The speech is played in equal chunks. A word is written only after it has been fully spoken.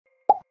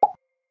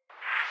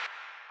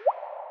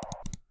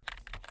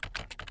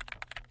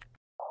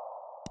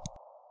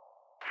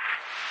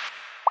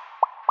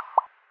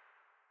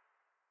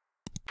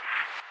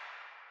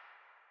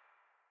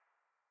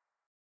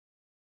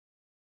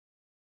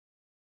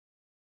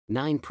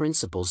9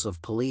 Principles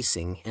of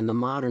Policing and the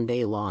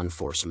Modern-Day Law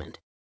Enforcement.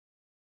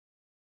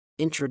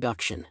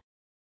 Introduction.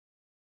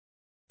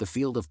 The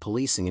field of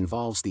policing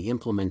involves the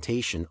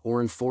implementation or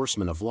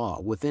enforcement of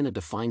law within a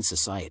defined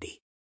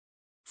society.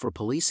 For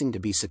policing to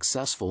be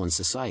successful in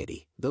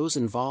society, those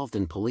involved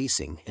in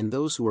policing and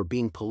those who are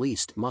being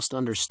policed must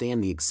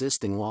understand the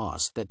existing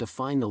laws that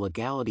define the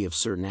legality of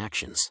certain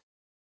actions.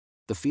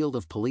 The field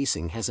of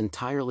policing has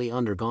entirely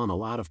undergone a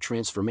lot of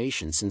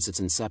transformation since its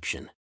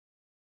inception.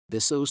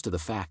 This owes to the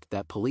fact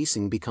that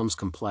policing becomes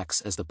complex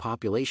as the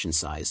population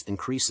size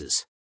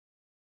increases.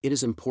 It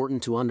is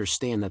important to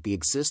understand that the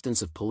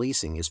existence of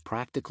policing is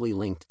practically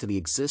linked to the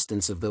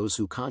existence of those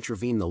who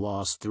contravene the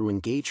laws through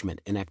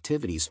engagement in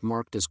activities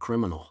marked as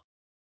criminal.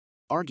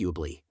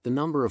 Arguably, the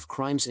number of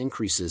crimes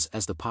increases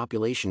as the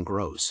population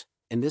grows,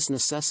 and this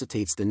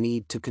necessitates the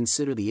need to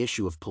consider the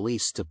issue of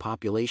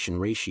police-to-population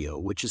ratio,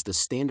 which is the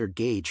standard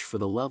gauge for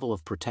the level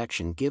of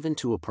protection given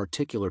to a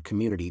particular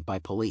community by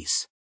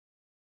police.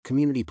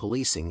 Community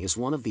policing is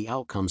one of the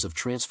outcomes of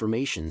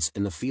transformations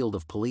in the field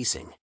of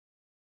policing.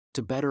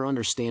 To better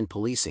understand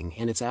policing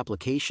and its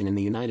application in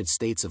the United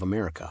States of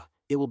America,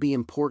 it will be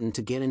important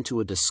to get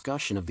into a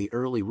discussion of the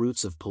early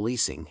roots of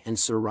policing and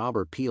Sir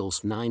Robert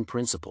Peel's 9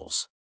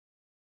 principles.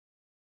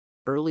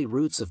 Early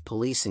roots of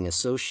policing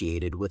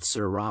associated with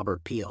Sir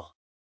Robert Peel.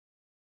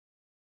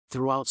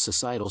 Throughout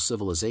societal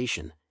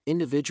civilization,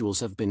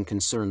 individuals have been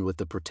concerned with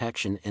the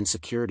protection and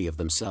security of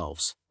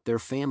themselves, their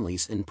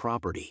families and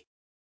property.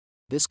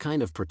 This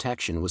kind of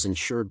protection was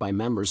ensured by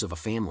members of a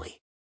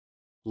family.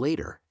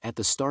 Later, at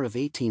the start of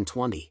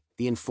 1820,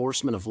 the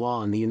enforcement of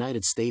law in the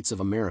United States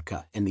of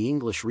America and the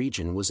English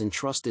region was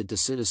entrusted to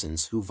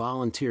citizens who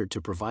volunteered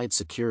to provide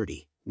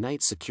security,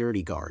 night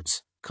security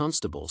guards,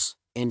 constables,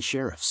 and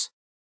sheriffs.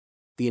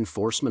 The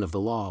enforcement of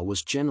the law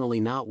was generally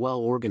not well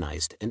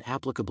organized and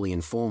applicably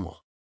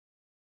informal.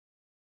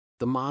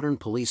 The modern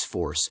police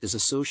force is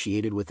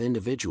associated with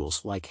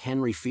individuals like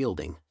Henry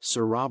Fielding,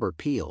 Sir Robert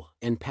Peel,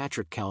 and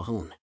Patrick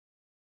Calhoun.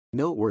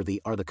 Noteworthy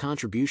are the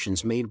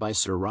contributions made by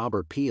Sir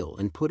Robert Peel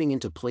in putting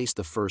into place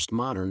the first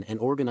modern and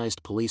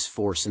organized police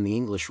force in the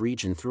English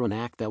region through an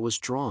act that was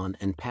drawn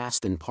and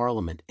passed in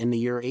Parliament in the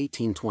year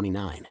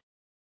 1829.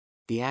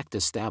 The act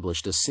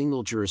established a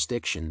single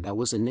jurisdiction that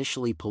was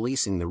initially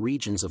policing the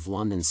regions of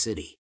London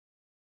City.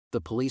 The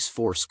police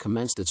force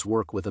commenced its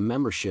work with a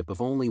membership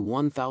of only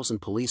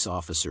 1,000 police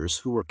officers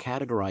who were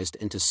categorized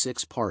into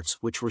 6 parts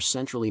which were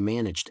centrally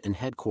managed and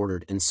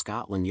headquartered in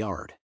Scotland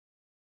Yard.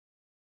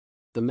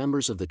 The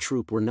members of the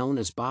troop were known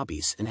as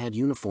bobbies and had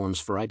uniforms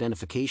for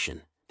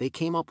identification. They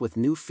came up with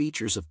new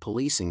features of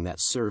policing that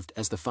served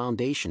as the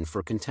foundation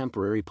for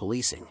contemporary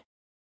policing.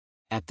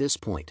 At this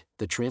point,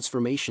 the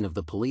transformation of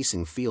the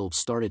policing field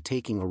started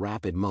taking a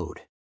rapid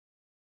mode.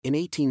 In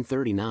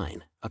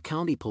 1839, a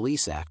County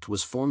Police Act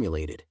was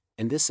formulated,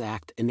 and this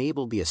act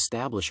enabled the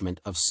establishment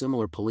of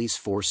similar police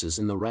forces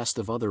in the rest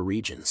of other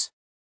regions.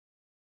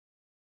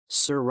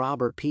 Sir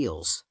Robert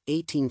Peel's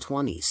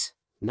 1820s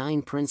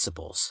 9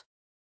 Principles.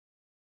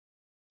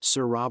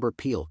 Sir Robert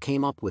Peel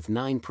came up with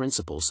 9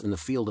 principles in the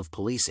field of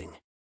policing.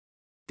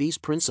 These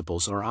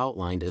principles are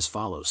outlined as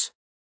follows.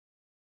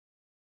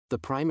 The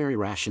primary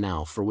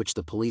rationale for which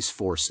the police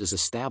force is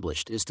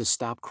established is to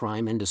stop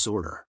crime and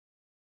disorder.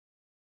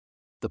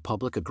 The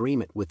public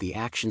agreement with the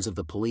actions of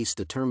the police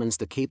determines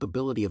the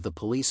capability of the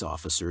police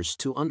officers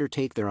to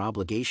undertake their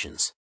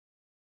obligations.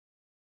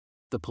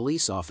 The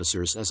police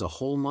officers as a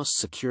whole must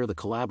secure the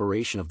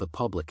collaboration of the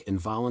public in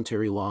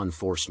voluntary law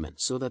enforcement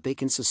so that they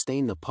can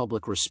sustain the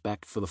public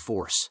respect for the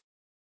force.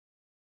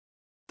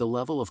 The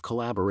level of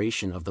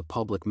collaboration of the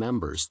public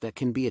members that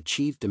can be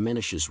achieved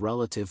diminishes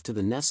relative to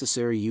the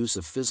necessary use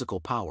of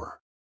physical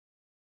power.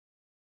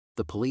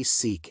 The police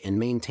seek and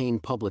maintain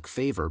public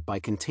favor by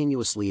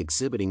continuously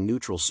exhibiting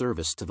neutral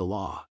service to the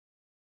law.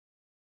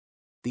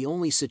 The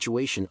only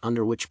situation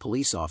under which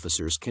police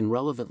officers can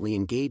relevantly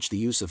engage the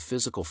use of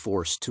physical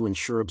force to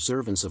ensure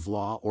observance of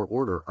law or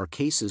order are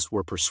cases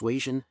where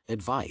persuasion,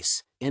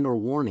 advice, and/or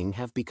warning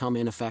have become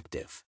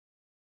ineffective.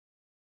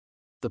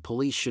 The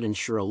police should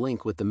ensure a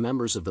link with the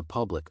members of the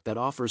public that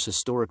offers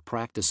historic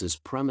practices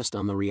premised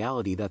on the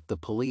reality that the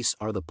police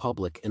are the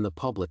public and the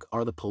public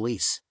are the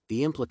police.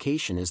 The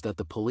implication is that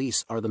the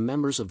police are the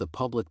members of the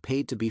public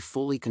paid to be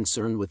fully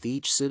concerned with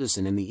each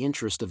citizen in the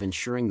interest of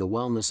ensuring the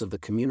wellness of the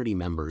community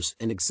members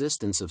and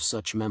existence of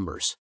such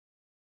members.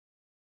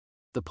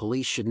 The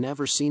police should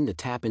never seem to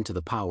tap into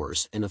the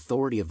powers and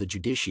authority of the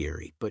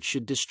judiciary but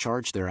should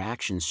discharge their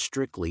actions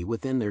strictly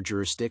within their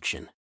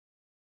jurisdiction.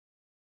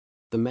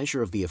 The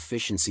measure of the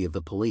efficiency of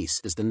the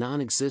police is the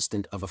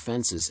non-existence of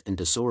offenses and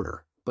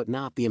disorder, but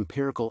not the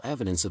empirical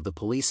evidence of the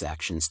police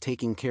actions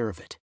taking care of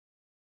it.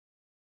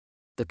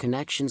 The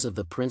connections of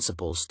the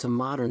principles to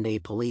modern-day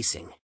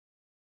policing.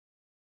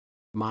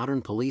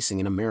 Modern policing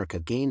in America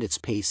gained its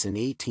pace in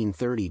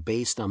 1830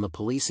 based on the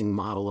policing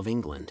model of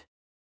England.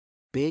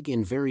 Big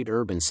and varied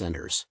urban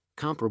centers,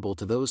 comparable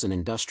to those in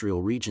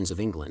industrial regions of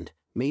England,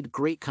 made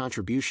great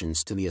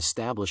contributions to the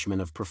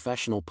establishment of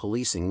professional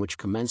policing which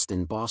commenced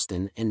in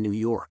Boston and New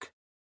York.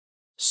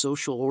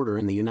 Social order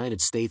in the United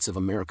States of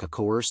America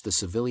coerced the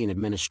civilian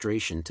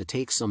administration to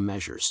take some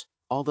measures,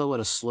 although at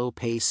a slow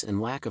pace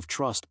and lack of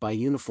trust by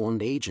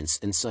uniformed agents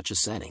in such a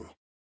setting.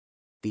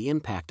 The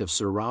impact of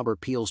Sir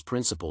Robert Peel's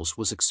principles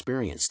was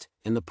experienced,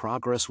 and the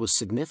progress was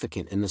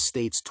significant in the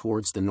states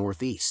towards the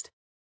Northeast.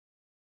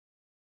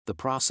 The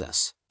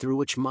process, through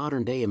which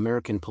modern-day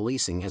American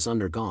policing has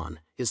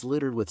undergone, is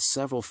littered with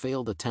several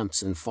failed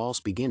attempts and false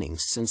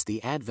beginnings since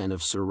the advent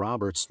of Sir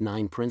Robert's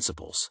 9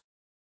 principles.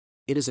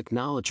 It is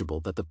acknowledgeable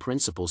that the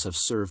principles have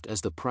served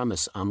as the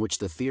premise on which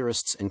the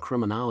theorists and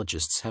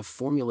criminologists have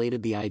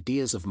formulated the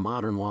ideas of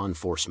modern law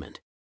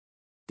enforcement.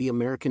 The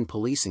American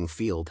policing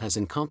field has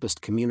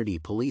encompassed community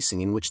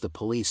policing, in which the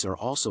police are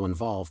also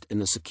involved in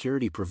the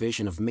security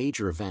provision of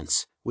major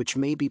events, which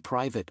may be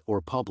private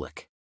or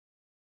public.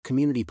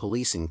 Community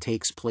policing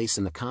takes place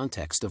in the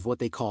context of what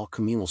they call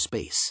communal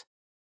space.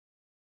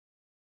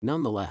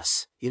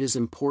 Nonetheless, it is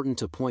important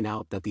to point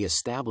out that the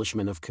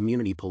establishment of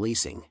community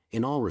policing,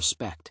 in all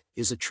respect,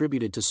 is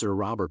attributed to Sir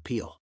Robert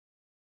Peel.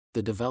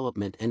 The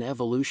development and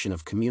evolution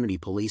of community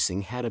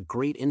policing had a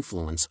great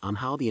influence on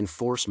how the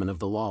enforcement of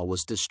the law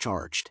was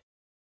discharged.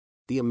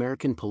 The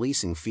American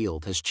policing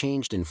field has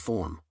changed in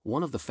form.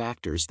 One of the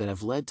factors that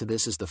have led to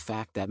this is the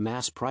fact that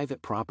mass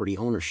private property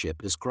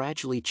ownership is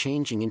gradually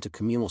changing into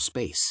communal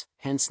space,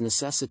 hence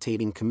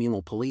necessitating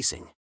communal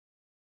policing.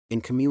 In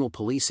communal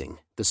policing,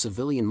 the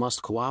civilian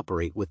must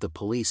cooperate with the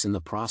police in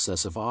the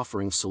process of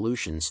offering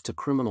solutions to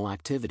criminal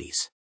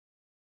activities.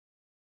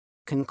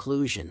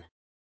 Conclusion.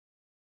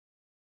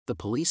 The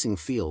policing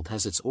field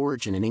has its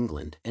origin in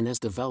England and has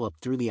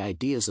developed through the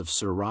ideas of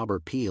Sir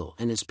Robert Peel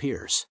and his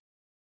peers.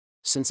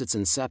 Since its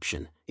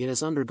inception, it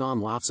has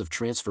undergone lots of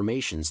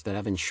transformations that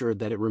have ensured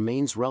that it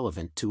remains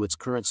relevant to its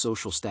current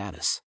social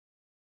status.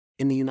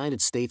 In the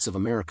United States of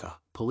America,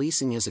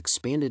 policing has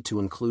expanded to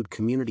include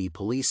community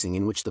policing,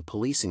 in which the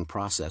policing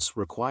process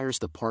requires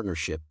the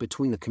partnership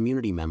between the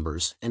community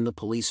members and the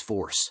police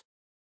force.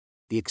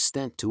 The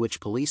extent to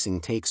which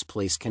policing takes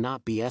place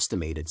cannot be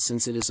estimated,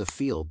 since it is a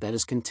field that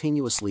is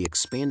continuously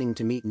expanding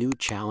to meet new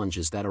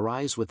challenges that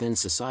arise within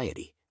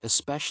society,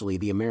 especially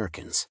the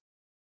Americans.